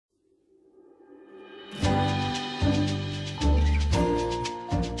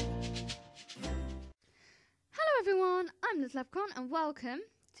Leprechaun, and welcome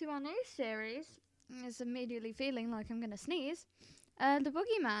to our new series. It's immediately feeling like I'm going to sneeze. The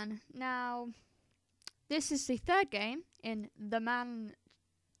Boogeyman. Now, this is the third game in the Man...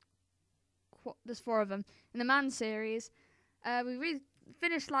 There's 4 of them. In the Man series. We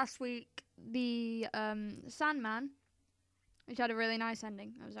finished last week the Sandman, which had a really nice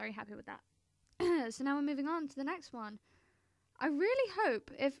ending. I was very happy with that. So now we're moving on to the next one. I really hope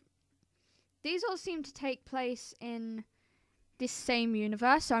if... These all seem to take place in this same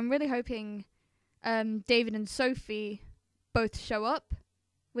universe, so I'm really hoping David and Sophie both show up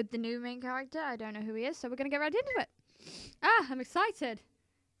with the new main character. I don't know who he is, so we're going to get right into it. I'm excited.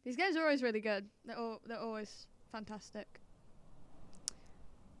 These games are always really good. They're always fantastic.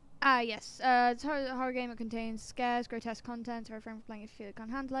 Yes. It's a horror game that contains scares, grotesque content, so refrain from playing if you feel you can't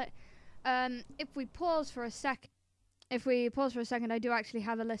handle it. If we pause for a second, I do actually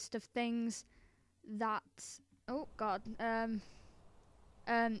have a list of things that... Oh, God.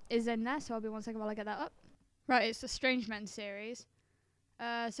 Is in there, so I'll be 1 second while I get that up. Right, it's the Strange Men series.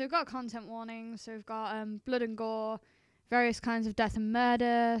 So we've got content warnings, so we've got blood and gore, various kinds of death and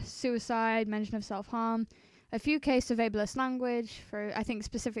murder, suicide, mention of self-harm, a few cases of ableist language for, I think,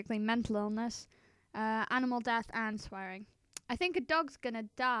 specifically mental illness, animal death, and swearing. I think a dog's gonna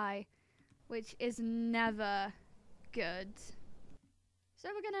die, which is never good. So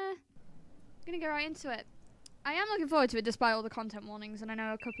we're gonna get right into it. I am looking forward to it despite all the content warnings, and I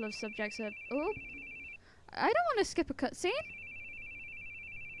know a couple of subjects are... Oh, I don't want to skip a cutscene.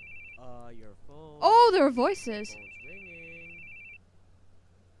 Your phone. Oh, there are voices. Phone's ringing.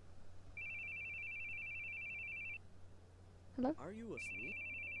 Hello? Are you asleep?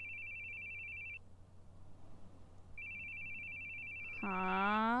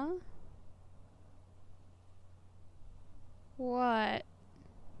 Huh? What?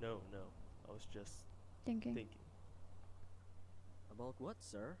 No. I was just Thinking. About what,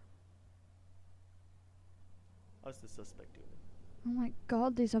 sir? How's the suspect doing? Oh my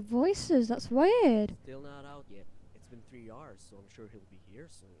God, these are voices. That's weird. Still not out yet. It's been 3 hours, so I'm sure he'll be here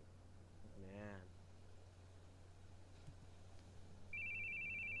soon.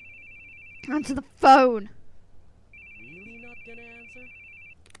 Man. Answer the phone. Really not gonna answer?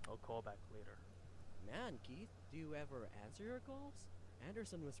 I'll call back later. Man, Keith, do you ever answer your calls?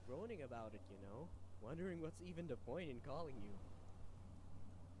 Anderson was groaning about it, you know. Wondering what's even the point in calling you.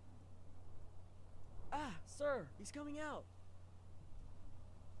 Ah, sir, he's coming out.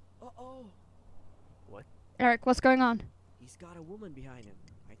 Uh-oh. What? Eric, what's going on? He's got a woman behind him.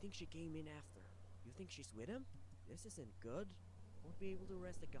 I think she came in after. You think she's with him? This isn't good. Won't be able to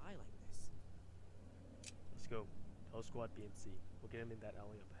arrest a guy like this. Let's go. Tell Squad BMC. We'll get him in that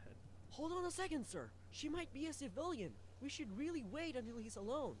alley up ahead. Hold on a second, sir. She might be a civilian. We should really wait until he's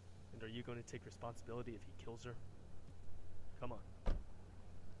alone. And are you going to take responsibility if he kills her? Come on.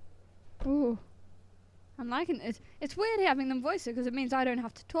 Ooh. I'm liking it. It's weird having them voice it because it means I don't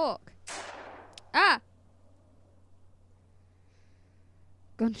have to talk. Ah!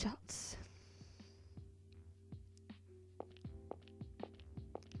 Gunshots.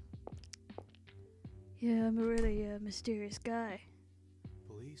 Yeah, I'm a really mysterious guy.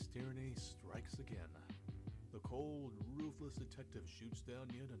 Police tyranny strikes again. The cold, ruthless detective shoots down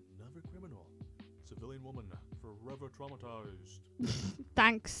yet another criminal. Civilian woman forever traumatized.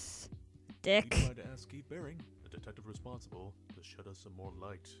 Thanks, Dick. He tried to ask Keith Baring, the detective responsible, to shed us some more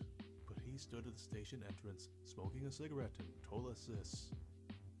light. But he stood at the station entrance, smoking a cigarette, and told us this.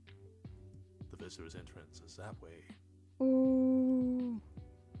 The visitor's entrance is that way. Ooh.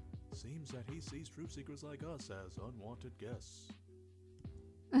 Seems that he sees truth seekers like us as unwanted guests.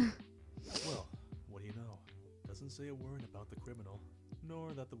 Well, what do you know? Doesn't say a word about the criminal,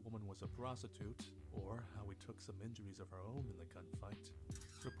 nor that the woman was a prostitute, or how we took some injuries of our own in the gunfight.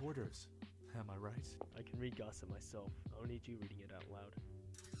 Reporters, am I right? I can read gossip myself. I don't need you reading it out loud.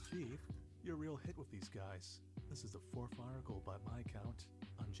 Chief, you're a real hit with these guys. This is the 4th article by my count.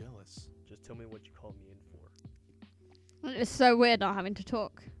 I'm jealous. Just tell me what you called me in for. It's so weird not having to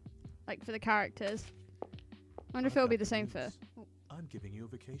talk. Like, for the characters. I wonder if I've it'll be got the same news. for... I'm giving you a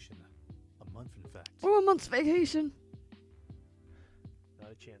vacation. A month, in fact. Oh, a month's vacation.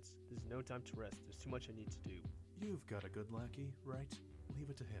 Not a chance. There's no time to rest. There's too much I need to do. You've got a good lackey, right? Leave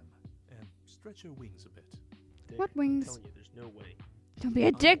it to him. And stretch your wings a bit. Dick, What I'm wings? telling you, there's no way. Don't be a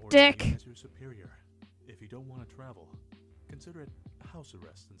I'm dick, ordering Dick. you as your superior. If you don't want to travel, consider it house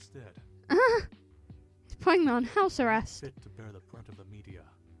arrest instead. He's putting me on house arrest. Fit to bear the brunt of the media.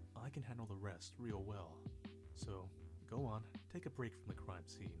 I can handle the rest real well. So, go on, take a break from the crime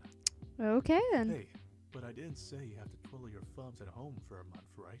scene. Okay, then. Hey, but I didn't say you have to twiddle your thumbs at home for a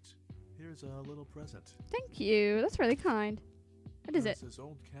month, right? Here's a little present. Thank you. That's really kind. What is it? There's this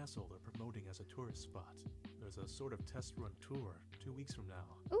old castle they're promoting as a tourist spot. There's a sort of test run tour 2 weeks from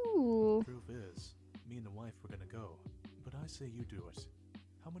now. Ooh. Truth is, me and the wife were gonna go, but I say you do it.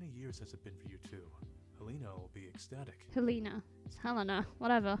 How many years has it been for you two? Helena will be ecstatic. Helena. It's Helena.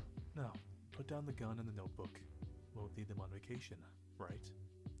 Whatever. Now, put down the gun and the notebook. We'll need them on vacation, right?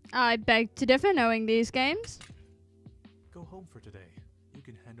 I beg to differ knowing these games. Go home for today. You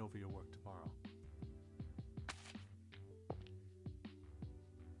can hand over your work tomorrow.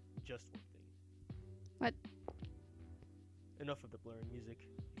 Just one thing. What? Enough of the blaring music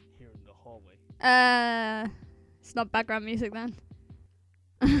here in the hallway. It's not background music then.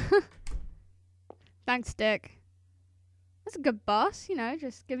 Thanks, Dick. That's a good boss, you know,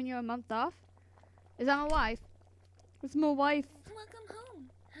 just giving you a month off. Is that my wife? It's my wife. Welcome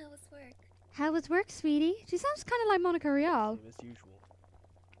home. How was work? How was work, sweetie? She sounds kind of like Monica Rial. Same as usual.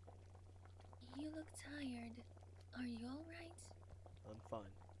 You look tired. Are you alright? I'm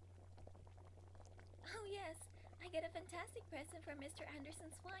fine. Oh yes, I get a fantastic present from Mr.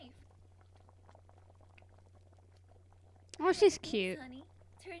 Anderson's wife. Oh, she's Thanks, cute. honey.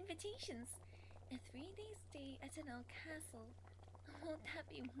 To her invitations. A 3-day stay at an old castle. Won't that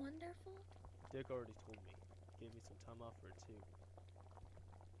be wonderful? Dick already told me. Gave me some time off for it too.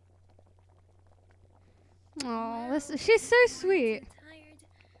 Oh, Well, she's so I'm sweet. so tired.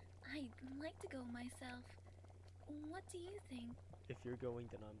 I'd like to go myself. What do you think? If you're going,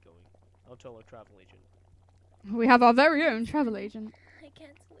 then I'm going. I'll tell our travel agent. We have our very own travel agent. I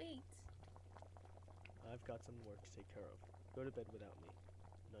can't wait. I've got some work to take care of. Go to bed without me.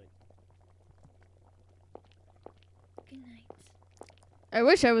 Night. Good night. I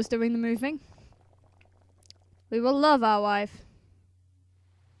wish I was doing the moving. We will love our wife.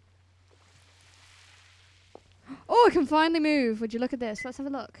 Oh, I can finally move. Would you look at this? Let's have a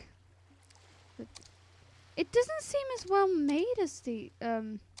look. It doesn't seem as well made as the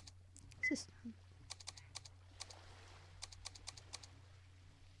system.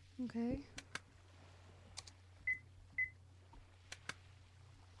 Okay.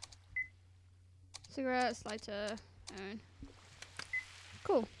 Cigarettes, lighter.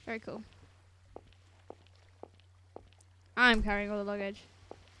 Cool. Very cool. I'm carrying all the luggage.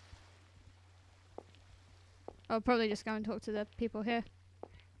 I'll probably just go and talk to the people here.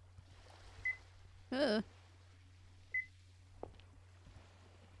 Ugh.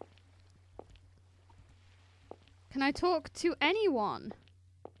 Can I talk to anyone?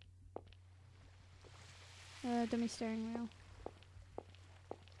 Dummy steering wheel.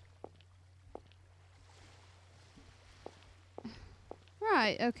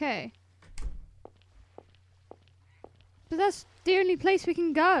 Right, okay. But that's the only place we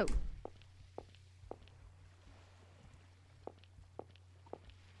can go.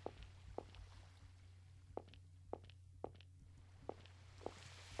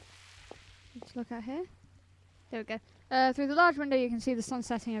 Let's look at here. There we go. Through the large window you can see the sun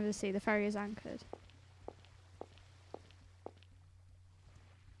setting over the sea. The ferry is anchored.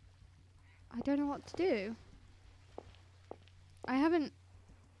 I don't know what to do. I haven't...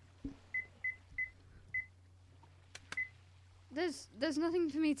 There's nothing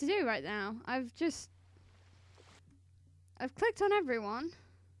for me to do right now. I've clicked on everyone.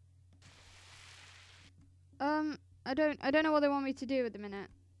 I don't know what they want me to do at the minute.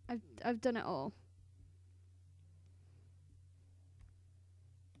 I've done it all.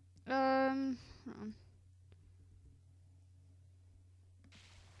 Hold on.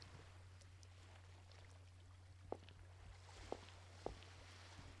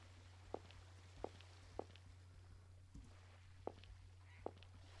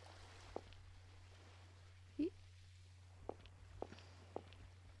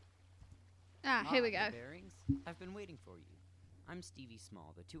 Here we go. The bearings? I've been waiting for you. I'm Stevie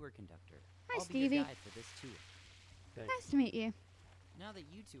Small, the tour conductor. Hi, I'll Stevie. be your guide for this tour. Thanks. Nice to meet you. Now that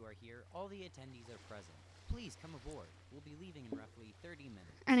you two are here, all the attendees are present. Please come aboard. We'll be leaving in roughly 30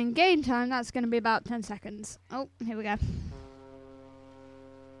 minutes. And in game time, that's going to be about 10 seconds. Oh, here we go.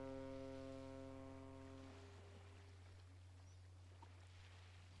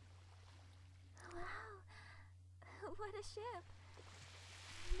 Wow! What a ship!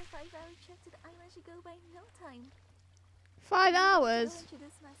 The 5-hour trip to the island should go by in no time. 5 I'll hours.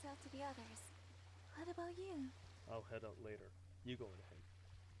 introduce myself to the others. What about you? I'll head out later. You go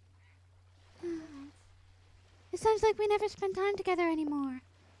ahead. Alright. It sounds like we never spend time together anymore.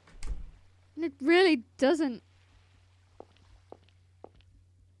 And it really doesn't.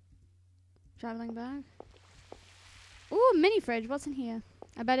 Traveling bag. Ooh, mini fridge. What's in here?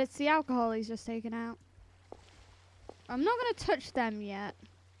 I bet it's the alcohol he's just taken out. I'm not going to touch them yet.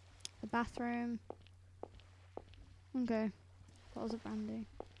 The bathroom. Okay. Bottles of brandy.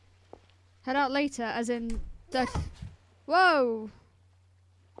 Head out later, as in... Whoa!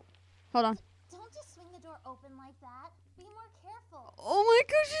 Hold on. Don't just swing the door open like that. Be more careful. Oh my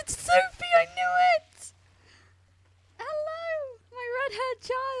gosh, it's Sophie! I knew it! Hello! My red-haired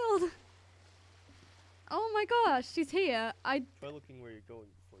child! Oh my gosh, she's here. Try looking where you're going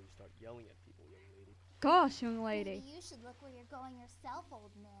before you start yelling at people, young lady. Gosh, young lady. Maybe you should look where you're going yourself,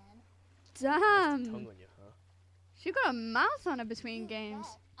 old man. Tongue Damn. on you, huh? She got a mouth on her between You games.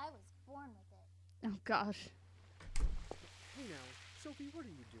 bet. I was born with it. Oh gosh. Hey now, Sophie, what are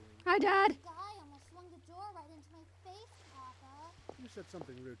you doing? Hi, Dad. The guy almost swung the door right into my face, Papa. You said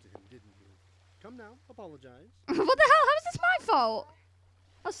something rude to him, didn't you? Come now, apologize. What the hell? How is this my fault?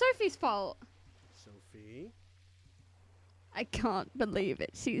 Oh, Sophie's fault. Sophie? I can't believe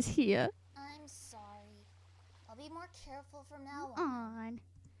it. She's here. I'm sorry. I'll be more careful from now On.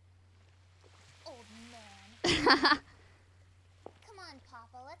 Old man. Come on,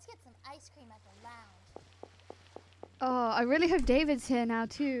 Papa. Let's get some ice cream at the lounge. Oh, I really hope David's here now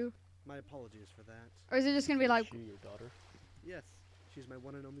too. My apologies for that. Or is it just gonna be like, She your daughter? Yes, she's my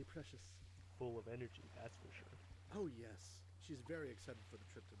one and only precious. Full of energy, that's for sure. Oh yes, she's very excited for the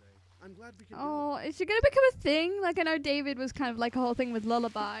trip today. I'm glad we can oh, is she gonna become a thing? Like I know David was kind of like a whole thing with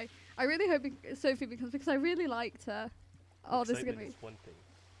Lullaby. I really hope Sophie becomes, because I really liked her. Oh, this is gonna be. Excitement is one thing,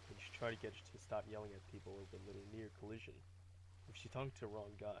 but you should try to get her to stop yelling at people over a little near collision. If she talked to the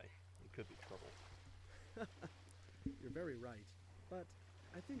wrong guy, it could be trouble. You're very right, but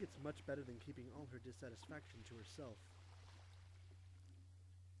I think it's much better than keeping all her dissatisfaction to herself.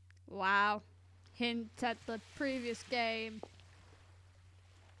 Wow. Hint at the previous game.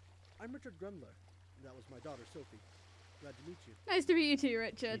 I'm Richard Grumler. That was my daughter, Sophie. Glad to meet you. Nice to meet you too,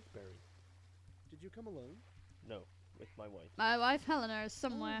 Richard. Keith Berry. Did you come alone? No, with my wife. My wife Helena is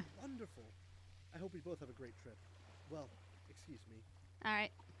somewhere. Oh, wonderful. I hope we both have a great trip. Well, excuse me.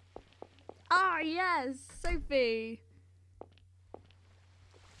 Alright. Ah, yes! Sophie!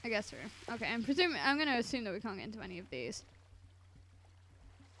 I guess we're... Okay, I'm gonna assume that we can't get into any of these.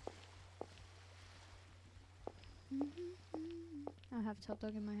 I have Top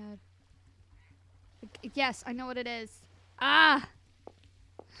Dog in my head. Yes, I know what it is. Ah!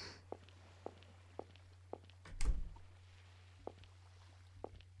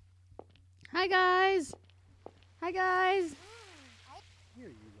 Hi, guys! Hi, guys! Here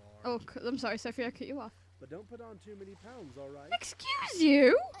you are. Oh, I'm sorry, Sophie, I cut you off. But don't put on too many pounds, all right? Excuse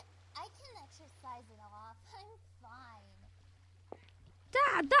you? I can exercise it off. I'm fine.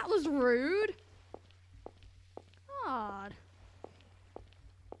 Dad, that was rude. God.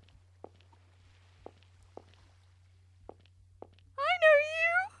 I know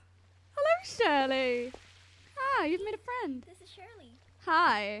you. Hello, Shirley. Ah, you've made a friend. This is Shirley.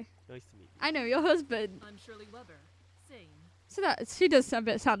 Hi. Nice to meet you. I know your husband. I'm Shirley Weber. Same. So that she does sound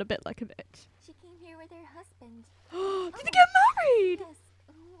a bit like a bitch. She came here with her husband. Did they get married? Yes.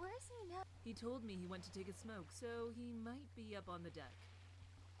 Where's he now? He told me he went to take a smoke, so he might be up on the deck.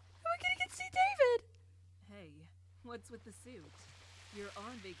 We're gonna get to see David. Hey, what's with the suit? You're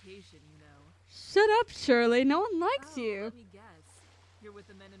on vacation, you know. Shut up, Shirley. No one likes Oh, you. let me guess. You're with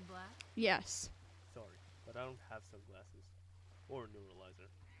the men in black? Yes. Sorry, but I don't have sunglasses. Or a neuralizer.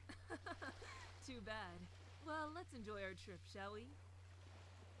 Too bad. Well, let's enjoy our trip, shall we?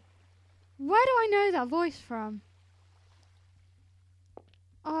 Where do I know that voice from?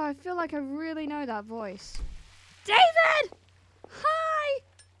 Oh, I feel like I really know that voice. David! Hi!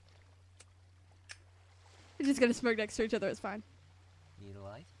 We're just gonna smoke next to each other, it's fine. Need a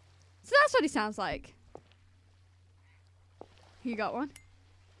light? So that's what he sounds like. You got one?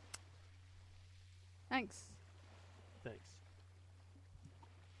 Thanks. Thanks.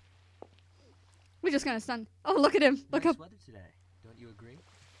 We're just gonna stand. Oh, look at him. Look Nice how weather today. Don't you agree?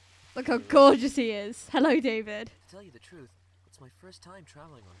 look how gorgeous he is. Hello, David. To tell you the truth, it's my first time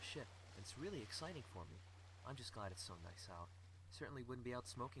traveling on a ship, and it's really exciting for me. I'm just glad it's so nice out. Certainly wouldn't be out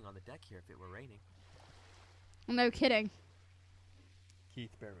smoking on the deck here if it were raining. No kidding.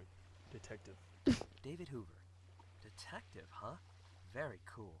 Keith Barron, detective. David Hoover. Detective, huh? Very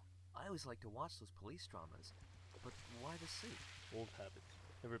cool. I always like to watch those police dramas. But why the suit? Old habit.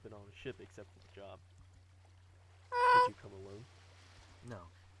 Never been on a ship except for the job. Ah, Did you come alone? No,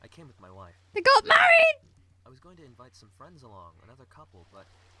 I came with my wife. they got married. I was going to invite some friends along, another couple, but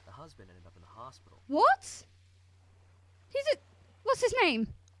the husband ended up in the hospital. What? What's his name?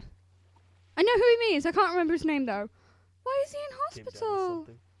 I know who he means. I can't remember his name though. Why is he in Came down with hospital?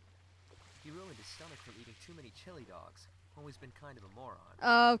 something? He ruined his stomach from eating too many chili dogs. Always been kind of a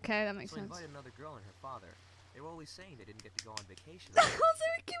moron. Okay, that makes So I sense. invited another girl and her father. They were always saying they didn't get to go on vacation. Also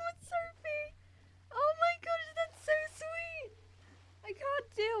a kid with Sophie. Oh my gosh, that's so sweet. I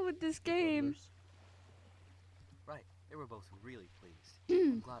can't deal with this game. Right, they were both really pleased.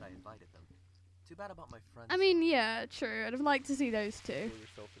 I'm glad I invited them. Too bad about my friends. I mean, yeah, true. I'd have liked to see those two. Put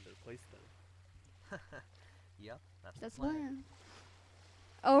yourself in their place then. Yep, that's That's the plan.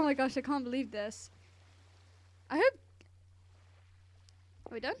 why. Oh my gosh, I can't believe this. I hope.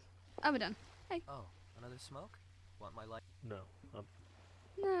 Are we done? Oh, we're done. Oh, another smoke? Want my light? No,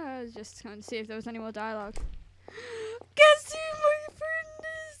 No, I was just trying to see if there was any more dialogue. Guess who my friend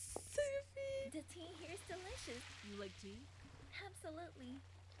is, Sophie? The tea here is delicious. You like tea? Absolutely.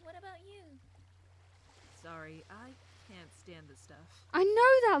 What about you? Sorry, I can't stand this stuff. I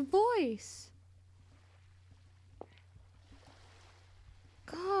know that voice.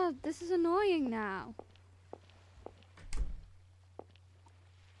 God, this is annoying now.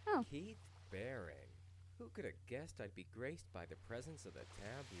 Oh. Keith Baring. Who could have guessed I'd be graced by the presence of the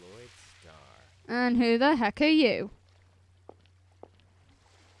tabloid star? And who the heck are you?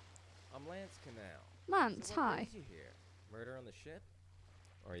 I'm Lance Canal. Lance, So what hi. brings you here? Murder on the ship?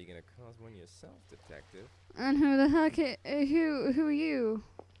 Or are you gonna cause one yourself, detective? And who the heck who are you?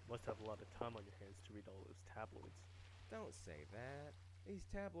 must have a lot of time on your hands to read all those tabloids. Don't say that. These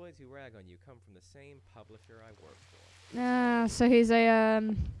tabloids who rag on you come from the same publisher I work for. So he's a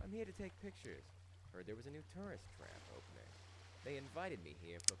I'm here to take pictures. Heard there was a new tourist trap opening. They invited me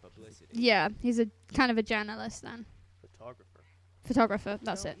here for publicity. yeah, he's a kind of a journalist then. Photographer. Photographer,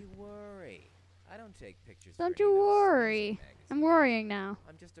 that's it. Don't you worry. I don't take pictures. Don't for any you of those worry. magazines. I'm worrying now.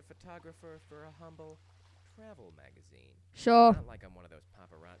 I'm just a photographer for a humble travel magazine. Sure. Not like I'm one of those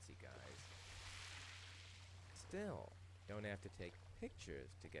paparazzi guys. Still, don't have to take pictures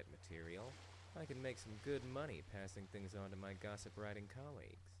to get material. I can make some good money passing things on to my gossip writing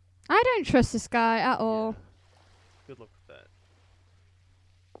colleagues. I don't trust this guy at all. Yeah. Good luck with that.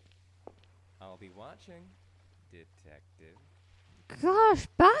 I'll be watching, detective. Gosh,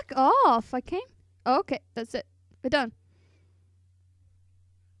 back off. I came. Okay, that's it. We're done.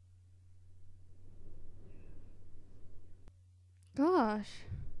 Gosh.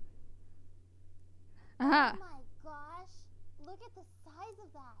 Aha. Oh my gosh. Look at the size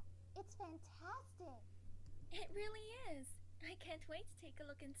of that. It's fantastic. It really is. I can't wait to take a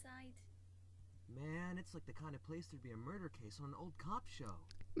look inside. Man, it's like the kind of place there'd be a murder case on an old cop show.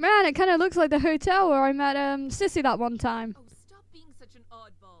 Man, it kind of looks like the hotel where I met Sissy that one time. Oh, stop being such an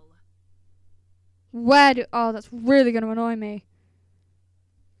oddball. Where do... Oh, that's really going to annoy me.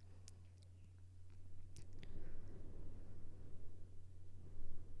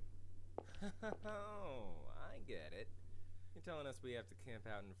 Oh, I get it. You're telling us we have to camp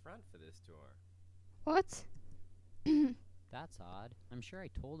out in front for this tour. What? That's odd. I'm sure I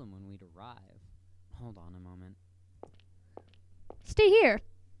told him when we'd arrive. Hold on a moment. Stay here.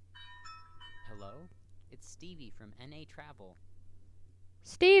 Hello? It's Stevie from NA Travel.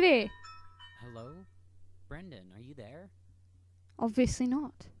 Stevie. Hello? Brendan, are you there? Obviously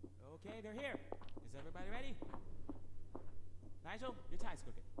not. Okay, they're here. Is everybody ready? Nigel, your tie's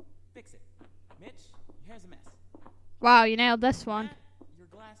crooked. Fix it. Mitch, your hair's a mess. Wow, you nailed this one. Matt, your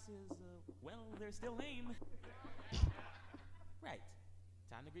glasses, well, they're still lame. Right.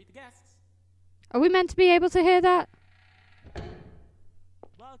 Time to greet the guests. Are we meant to be able to hear that?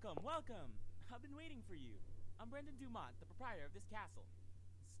 Welcome, welcome. I've been waiting for you. I'm Brendan Dumont, the proprietor of this castle.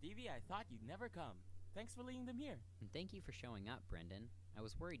 Stevie, I thought you'd never come. Thanks for leading them here. And thank you for showing up, Brendan. I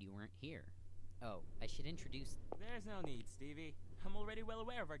was worried you weren't here. Oh, I should introduce... There's no need, Stevie. I'm already well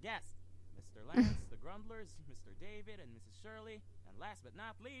aware of our guests. Mr. Lance, the Grundlers, Mr. David, and Mrs. Shirley, and last but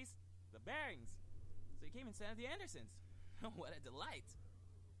not least, the Barings. So you came instead of the Andersons. What a delight.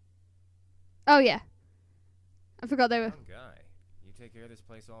 Oh, yeah. I forgot they were... Young guy, you take care of this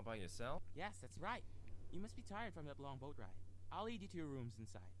place all by yourself? Yes, that's right. You must be tired from that long boat ride. I'll lead you to your rooms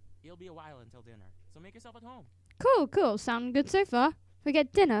inside. It'll be a while until dinner, so make yourself at home. Cool, cool. Sound good so far. We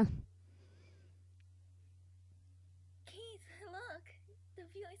get dinner. Keith, look. The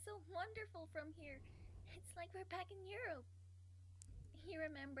view is so wonderful from here. It's like we're back in Europe. You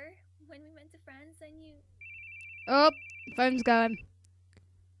remember when we went to France and you... Oh, phone's going.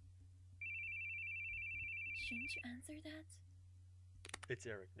 Shouldn't you answer that? It's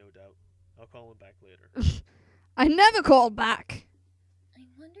Eric, no doubt. I'll call him back later. I never called back. I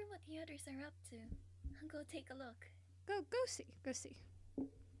wonder what the others are up to. I'll go take a look. Go see.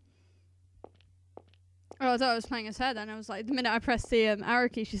 Oh, I thought I was playing his head, and I was like, the minute I pressed the arrow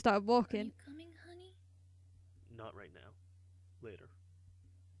key, she started Are walking. you coming, honey? Not right now. Later.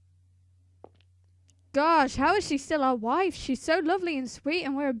 Gosh, how is she still our wife? She's so lovely and sweet,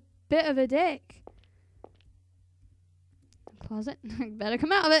 and we're a bit of a dick. Closet. Better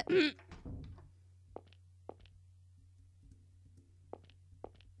come out of it.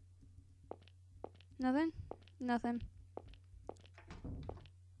 Nothing? Nothing.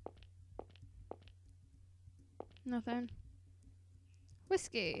 Nothing.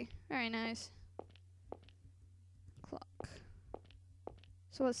 Whiskey. Very nice. Clock.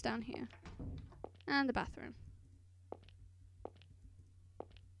 So what's down here? And the bathroom.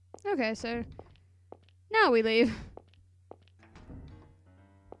 Okay, so now we leave.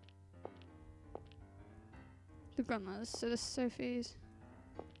 The grandma's. So this is Sophie's.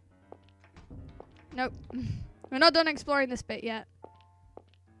 Nope. We're not done exploring this bit yet.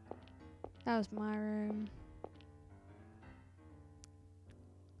 That was my room.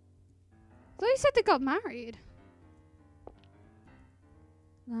 I thought you said they got married.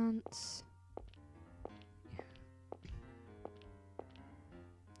 Lance. Yeah.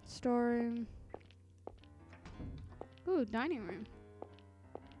 Storeroom. Ooh, dining room.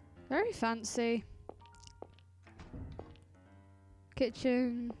 Very fancy.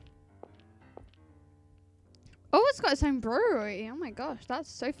 Kitchen. Oh, it's got its own brewery. Oh my gosh, that's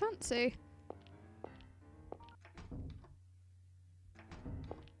so fancy.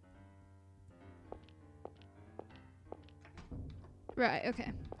 Right,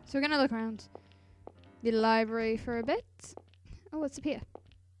 okay. So we're gonna look around the library for a bit. Oh, what's up here?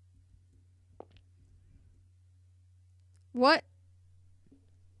 What?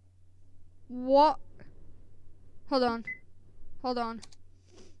 What? Hold on. Hold on.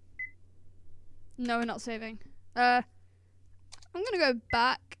 No, we're not saving. I'm gonna go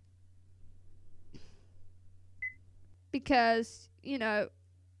back. Because, you know,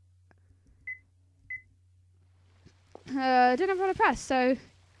 I didn't have what to press, so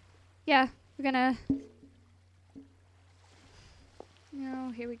yeah, we're gonna,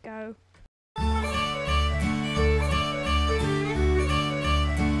 here we go.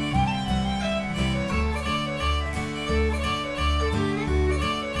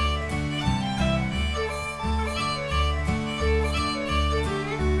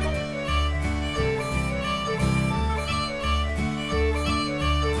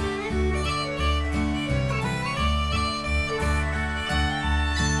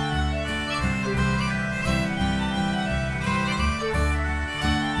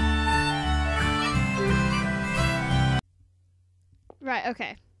 Right,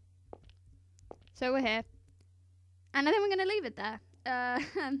 okay. So we're here. And I think we're going to leave it there. I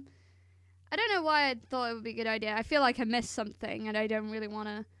don't know why I thought it would be a good idea. I feel like I missed something and I don't really want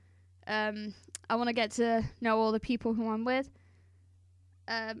to... I want to get to know all the people who I'm with.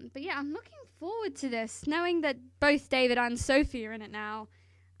 But yeah, I'm looking forward to this. Knowing that both David and Sophie are in it now.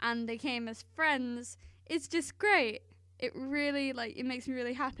 And they came as friends. It's just great. It really, it makes me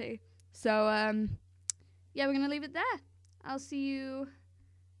really happy. So, yeah, we're going to leave it there. I'll see you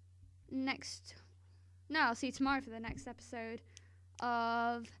I'll see you tomorrow for the next episode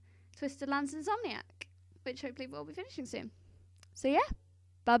of Twisted Lance Insomniac, which hopefully we'll be finishing soon. So yeah,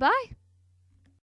 bye-bye.